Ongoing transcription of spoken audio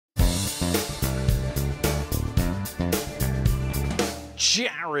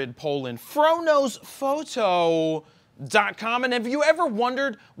Jared Polin, FroKnowsPhoto.com. And have you ever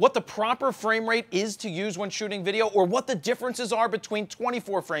wondered what the proper frame rate is to use when shooting video, or what the differences are between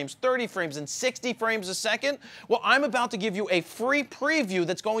 24 frames, 30 frames, and 60 frames a second? Well, I'm about to give you a free preview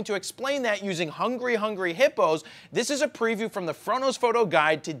that's going to explain that using Hungry Hippos. This is a preview from the FroKnowsPhoto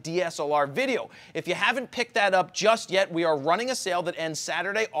Guide to DSLR Video. If you haven't picked that up just yet, we are running a sale that ends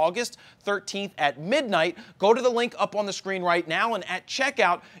Saturday, August 13th at midnight. Go to the link up on the screen right now, and at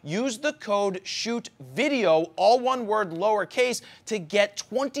checkout, use the code SHOOTVIDEO, all one word, lowercase, to get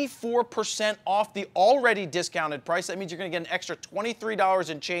 24% off the already discounted price. That means you're going to get an extra $23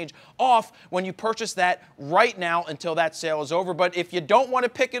 and change off when you purchase that right now until that sale is over. But if you don't want to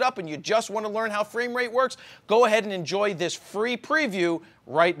pick it up and you just want to learn how frame rate works, go ahead and enjoy this free preview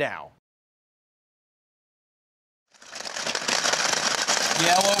right now.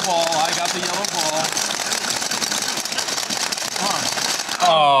 Yellow ball. I got the yellow ball.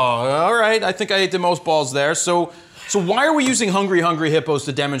 Oh, all right. I think I ate the most balls there. So why are we using Hungry Hippos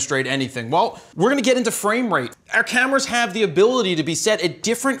to demonstrate anything? Well, we're going to get into frame rate. Our cameras have the ability to be set at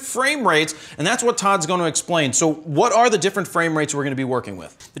different frame rates, and that's what Todd's going to explain. So what are the different frame rates we're going to be working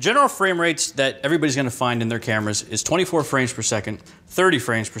with? The general frame rates that everybody's going to find in their cameras is 24 frames per second, 30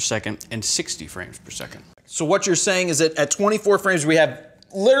 frames per second, and 60 frames per second. So what you're saying is that at 24 frames, we have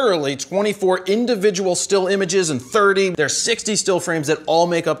literally 24 individual still images, and 30, there's 60 still frames that all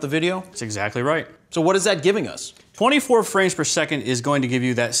make up the video? That's exactly right. So what is that giving us? 24 frames per second is going to give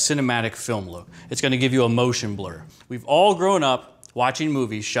you that cinematic film look. It's going to give you a motion blur. We've all grown up watching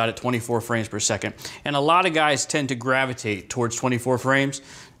movies shot at 24 frames per second, and a lot of guys tend to gravitate towards 24 frames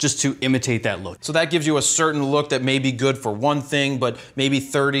just to imitate that look. So that gives you a certain look that may be good for one thing, but maybe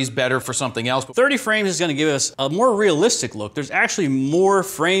 30's better for something else. 30 frames is going to give us a more realistic look. There's actually more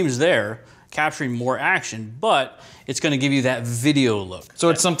frames there, capturing more action, but it's going to give you that video look. So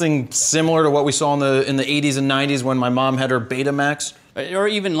it's something similar to what we saw in the 80s and 90s when my mom had her Betamax? Or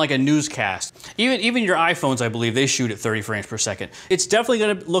even like a newscast. Even your iPhones, I believe, they shoot at 30 frames per second. It's definitely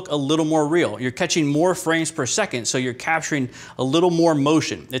going to look a little more real. You're catching more frames per second, so you're capturing a little more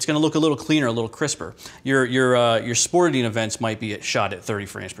motion. It's going to look a little cleaner, a little crisper. Your sporting events might be shot at 30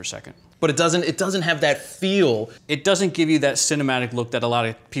 frames per second. But it doesn't have that feel. It doesn't give you that cinematic look that a lot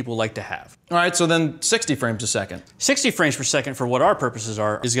of people like to have. All right, so then 60 frames a second. 60 frames per second, for what our purposes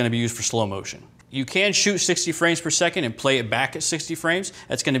are, is going to be used for slow motion. You can shoot 60 frames per second and play it back at 60 frames.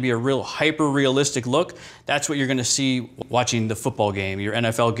 That's going to be a real hyper-realistic look. That's what you're going to see watching the football game, your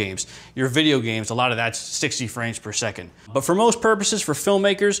NFL games, your video games. A lot of that's 60 frames per second. But for most purposes, for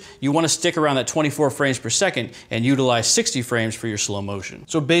filmmakers, you want to stick around that 24 frames per second and utilize 60 frames for your slow motion.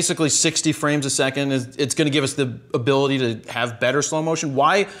 So basically 60 frames a second, it's going to give us the ability to have better slow motion.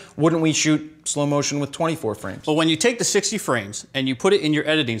 Why wouldn't we shoot slow motion with 24 frames? Well, when you take the 60 frames and you put it in your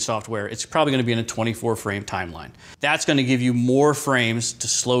editing software, it's probably going to be in a 24 frame timeline. That's going to give you more frames to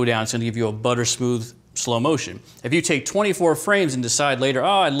slow down. It's going to give you a butter smooth slow motion. If you take 24 frames and decide later,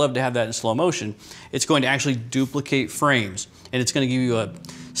 oh, I'd love to have that in slow motion, it's going to actually duplicate frames, and it's going to give you a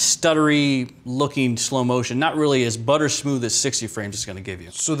stuttery looking slow motion, not really as butter smooth as 60 frames is going to give you.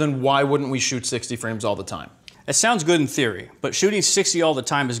 So then why wouldn't we shoot 60 frames all the time? It sounds good in theory, but shooting 60 all the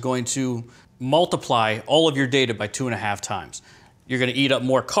time is going to multiply all of your data by 2.5 times. You're going to eat up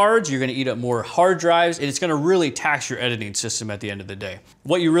more cards, you're going to eat up more hard drives, and it's going to really tax your editing system at the end of the day.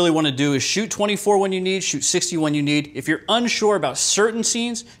 What you really want to do is shoot 24 when you need, shoot 60 when you need. If you're unsure about certain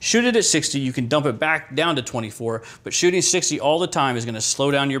scenes, shoot it at 60. You can dump it back down to 24, but shooting 60 all the time is going to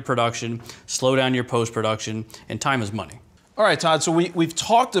slow down your production, slow down your post-production, and time is money. All right, Todd, so we've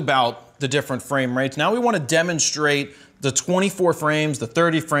talked about the different frame rates. Now we want to demonstrate the 24 frames, the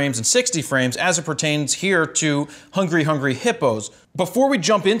 30 frames, and 60 frames as it pertains here to Hungry Hippos. Before we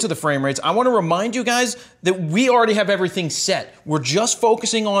jump into the frame rates, I want to remind you guys that we already have everything set. We're just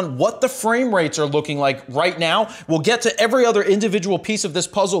focusing on what the frame rates are looking like right now. We'll get to every other individual piece of this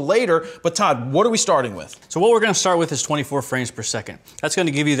puzzle later, but Todd, what are we starting with? So what we're going to start with is 24 frames per second. That's going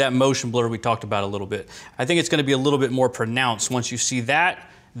to give you that motion blur we talked about a little bit. I think it's going to be a little bit more pronounced once you see that,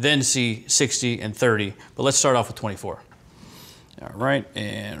 then see 60 and 30. But let's start off with 24. All right,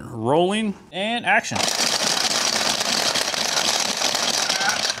 and rolling, and action.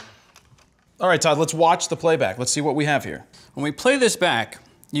 All right, Todd, let's watch the playback. Let's see what we have here. When we play this back,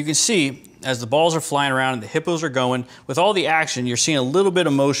 you can see as the balls are flying around and the hippos are going, with all the action, you're seeing a little bit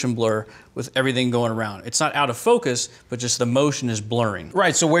of motion blur with everything going around. It's not out of focus, but just the motion is blurring.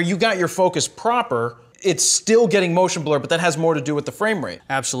 Right, so where you got your focus proper, it's still getting motion blur, but that has more to do with the frame rate.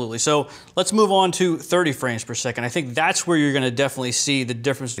 Absolutely. So let's move on to 30 frames per second. I think that's where you're going to definitely see the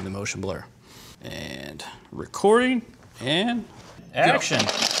difference in the motion blur. And recording, and Action.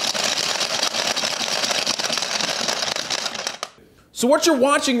 So what you're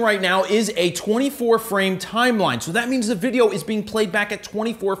watching right now is a 24 frame timeline. So that means the video is being played back at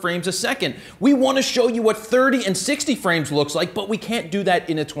 24 frames a second. We want to show you what 30 and 60 frames looks like, but we can't do that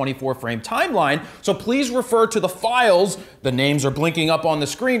in a 24 frame timeline. So please refer to the files. The names are blinking up on the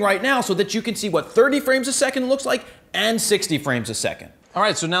screen right now so that you can see what 30 frames a second looks like and 60 frames a second. All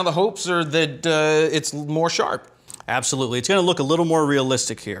right, so now the hopes are that it's more sharp. Absolutely. It's going to look a little more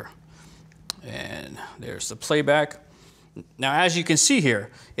realistic here. And there's the playback. Now, as you can see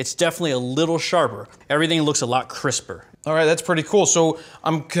here, it's definitely a little sharper. Everything looks a lot crisper. All right, that's pretty cool. So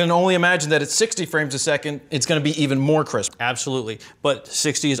I can only imagine that at 60 frames a second, it's going to be even more crisp. Absolutely. But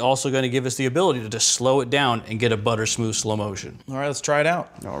 60 is also going to give us the ability to just slow it down and get a butter smooth slow motion. All right, let's try it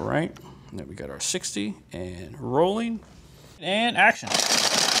out. All right. Then we got our 60 and rolling and action.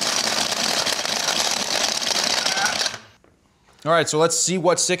 All right, so let's see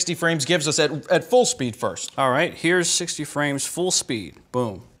what 60 frames gives us at full speed first. All right, here's 60 frames full speed.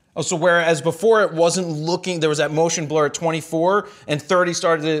 Boom. Oh, so whereas before it wasn't looking, there was that motion blur at 24 and 30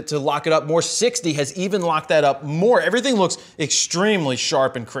 started to lock it up more, 60 has even locked that up more. Everything looks extremely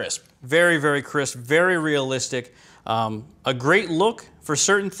sharp and crisp. Very, very crisp, very realistic. A great look for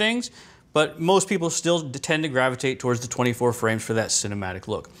certain things, but most people still tend to gravitate towards the 24 frames for that cinematic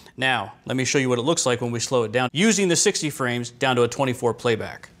look. Now, let me show you what it looks like when we slow it down, using the 60 frames down to a 24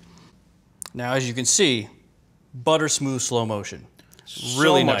 playback. Now, as you can see, butter smooth slow motion.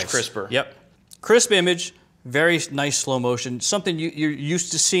 Really much nice. crisper. Yep. Crisp image, very nice slow motion, something you're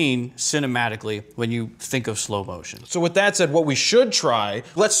used to seeing cinematically when you think of slow motion. So with that said, what we should try,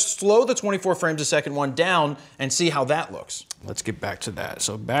 let's slow the 24 frames a second one down and see how that looks. Let's get back to that.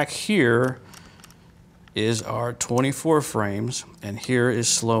 So back here is our 24 frames, and here is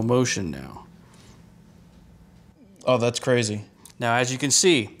slow motion now. Oh, that's crazy. Now, as you can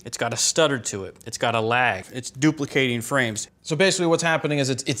see, it's got a stutter to it. It's got a lag. It's duplicating frames. So basically what's happening is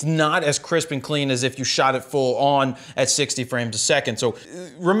it's not as crisp and clean as if you shot it full on at 60 frames a second. So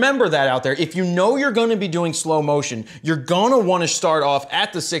remember that out there. If you know you're going to be doing slow motion, you're going to want to start off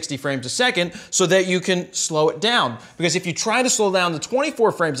at the 60 frames a second so that you can slow it down. Because if you try to slow down to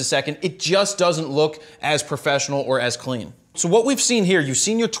 24 frames a second, it just doesn't look as professional or as clean. So what we've seen here, you've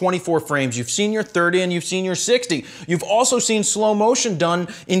seen your 24 frames, you've seen your 30, and you've seen your 60. You've also seen slow motion done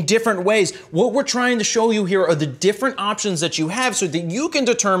in different ways. What we're trying to show you here are the different options that you have so that you can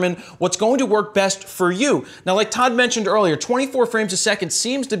determine what's going to work best for you. Now, like Todd mentioned earlier, 24 frames a second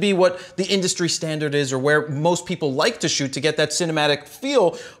seems to be what the industry standard is or where most people like to shoot to get that cinematic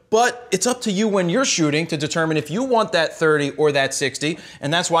feel. But it's up to you when you're shooting to determine if you want that 30 or that 60,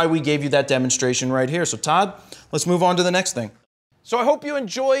 and that's why we gave you that demonstration right here. So Todd, let's move on to the next thing. So I hope you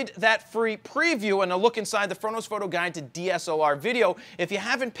enjoyed that free preview and a look inside the FroKnowsPhoto Guide to DSLR video. If you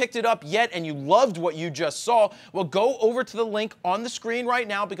haven't picked it up yet and you loved what you just saw, well, go over to the link on the screen right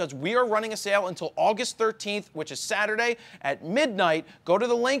now because we are running a sale until August 13th, which is Saturday at midnight. Go to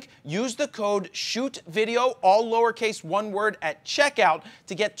the link, use the code SHOOTVIDEO, all lowercase one word at checkout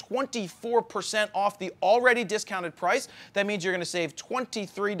to get 24% off the already discounted price. That means you're going to save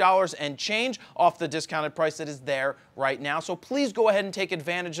 $23 and change off the discounted price that is there right now. So please go ahead and take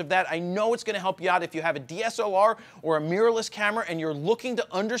advantage of that. I know it's going to help you out if you have a DSLR or a mirrorless camera and you're looking to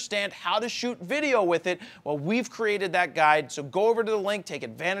understand how to shoot video with it. Well, we've created that guide. So go over to the link, take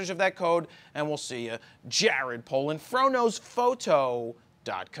advantage of that code, and we'll see you. Jared Polin,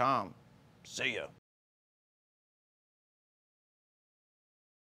 FroKnowsPhoto.com. See ya.